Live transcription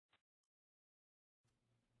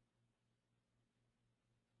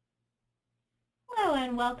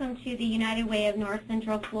and welcome to the United Way of North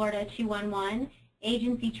Central Florida 211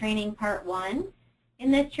 Agency Training Part 1.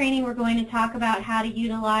 In this training, we're going to talk about how to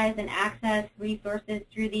utilize and access resources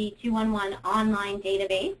through the 211 online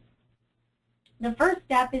database. The first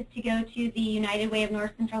step is to go to the United Way of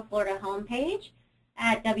North Central Florida homepage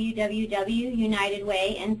at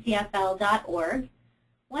www.unitedwayncfl.org.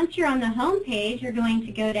 Once you're on the home page, you're going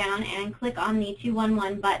to go down and click on the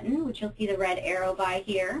 211 button, which you'll see the red arrow by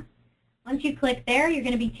here. Once you click there, you're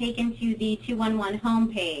going to be taken to the 211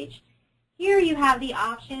 home page. Here you have the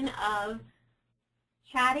option of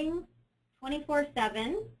chatting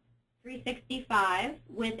 24/7, 365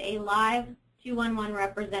 with a live 211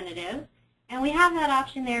 representative. And we have that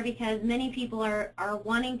option there because many people are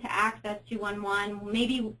wanting to access 211,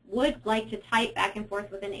 maybe would like to type back and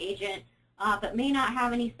forth with an agent, but may not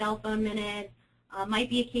have any cell phone minutes,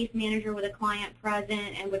 might be a case manager with a client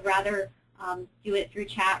present and would rather do it through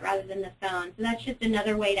chat rather than the phone. So that's just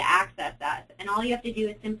another way to access us. And all you have to do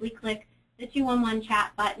is simply click the 211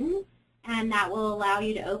 chat button, and that will allow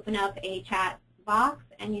you to open up a chat box,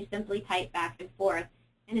 and you simply type back and forth.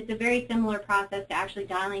 And it's a very similar process to actually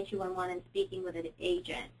dialing 211 and speaking with an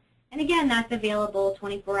agent. And again, that's available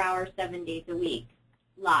 24 hours, 7 days a week,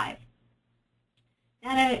 live.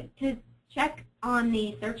 Now to check on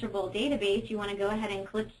the searchable database, you want to go ahead and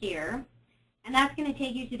click here. And that's going to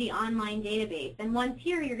take you to the online database. And once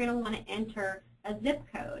here, you're going to want to enter a zip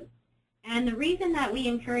code. And the reason that we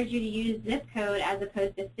encourage you to use zip code as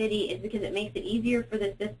opposed to city is because it makes it easier for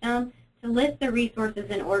the system to list the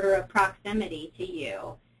resources in order of proximity to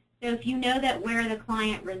you. So if you know that where the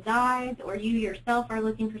client resides or you yourself are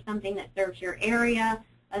looking for something that serves your area,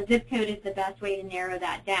 a zip code is the best way to narrow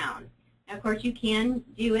that down. Now, of course, you can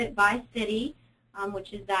do it by city,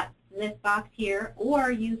 which is this box here,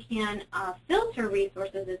 or you can filter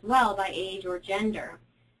resources as well by age or gender.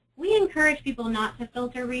 We encourage people not to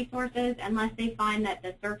filter resources unless they find that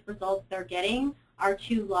the search results they're getting are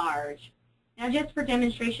too large. Now, just for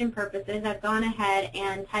demonstration purposes, I've gone ahead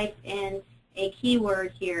and typed in a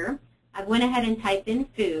keyword here. I've went ahead and typed in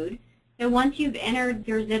food. So once you've entered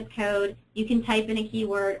your zip code, you can type in a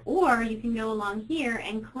keyword, or you can go along here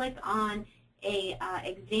and click on a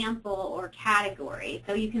example or category.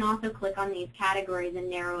 So you can also click on these categories and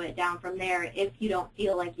narrow it down from there if you don't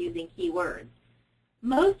feel like using keywords.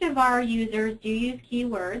 Most of our users do use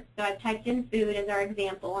keywords, so I've typed in food as our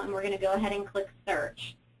example, and we're going to go ahead and click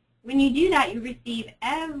search. When you do that, you receive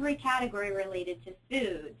every category related to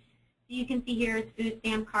food. So you can see here is food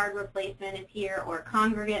stamp card replacement is here, or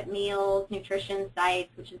congregate meals, nutrition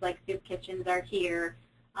sites, which is like soup kitchens are here.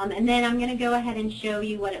 And then I'm going to go ahead and show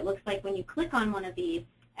you what it looks like when you click on one of these.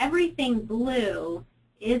 Everything blue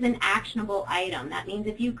is an actionable item. That means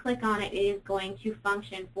if you click on it, it is going to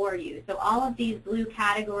function for you. So all of these blue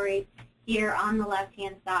categories here on the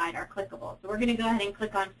left-hand side are clickable. So we're going to go ahead and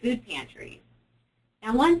click on food pantries.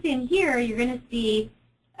 Now once in here, you're going to see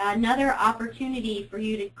another opportunity for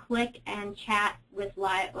you to click and chat with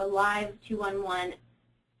a live 211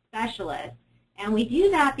 specialist. And we do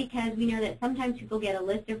that because we know that sometimes people get a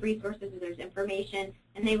list of resources, there's information,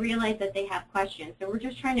 and they realize that they have questions. So we're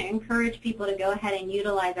just trying to encourage people to go ahead and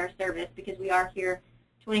utilize our service because we are here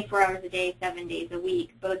 24 hours a day, 7 days a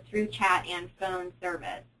week, both through chat and phone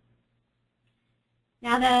service.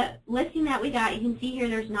 Now the listing that we got, you can see here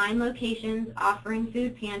there's 9 locations offering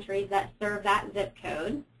food pantries that serve that zip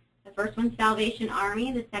code. The first one's Salvation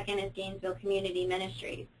Army, the second is Gainesville Community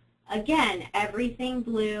Ministries. Again, everything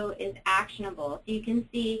blue is actionable. So you can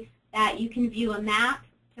see that you can view a map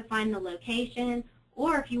to find the location,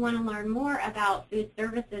 or if you want to learn more about food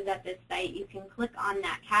services at this site, you can click on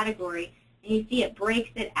that category, and you see it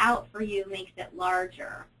breaks it out for you, makes it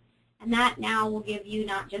larger. And that now will give you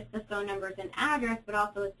not just the phone numbers and address, but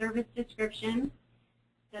also a service description,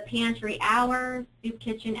 the pantry hours, soup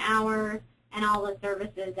kitchen hours, and all the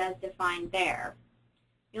services as defined there.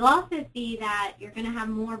 You'll also see that you're going to have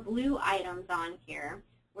more blue items on here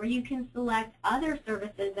where you can select other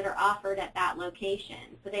services that are offered at that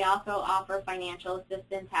location. So they also offer financial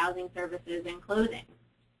assistance, housing services, and clothing.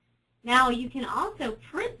 Now you can also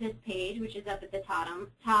print this page, which is up at the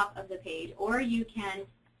top of the page, or you can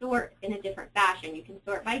sort in a different fashion. You can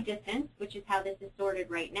sort by distance, which is how this is sorted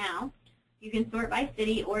right now. You can sort by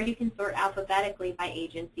city, or you can sort alphabetically by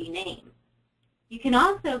agency name. You can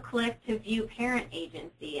also click to view parent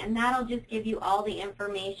agency, and that'll just give you all the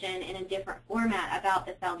information in a different format about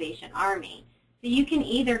the Salvation Army. So you can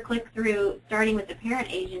either click through starting with the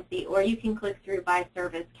parent agency, or you can click through by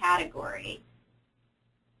service category.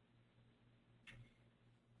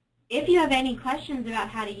 If you have any questions about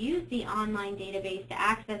how to use the online database to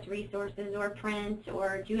access resources or print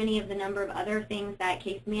or do any of the number of other things that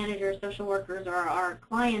case managers, social workers, or our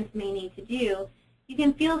clients may need to do, you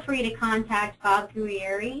can feel free to contact Bob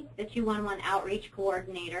Guerrieri, the 211 Outreach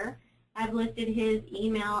Coordinator. I've listed his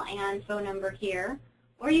email and phone number here.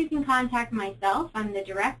 Or you can contact myself. I'm the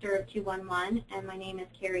Director of 211, and my name is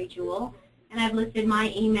Carrie Jewell. And I've listed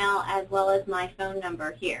my email as well as my phone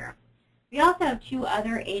number here. We also have 2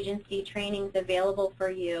 other agency trainings available for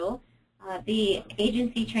you. The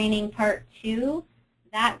agency training part 2,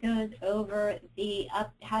 that goes over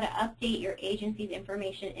how to update your agency's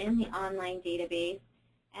information in the online database.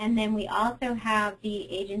 And then we also have the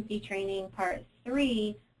agency training part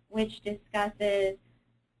 3, which discusses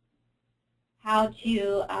how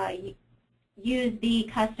to use the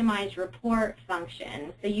customized report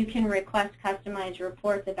function. So you can request customized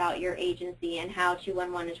reports about your agency and how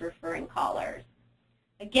 211 is referring callers.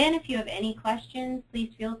 Again, if you have any questions,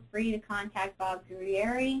 please feel free to contact Bob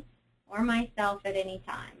Guerrieri or myself at any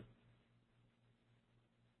time.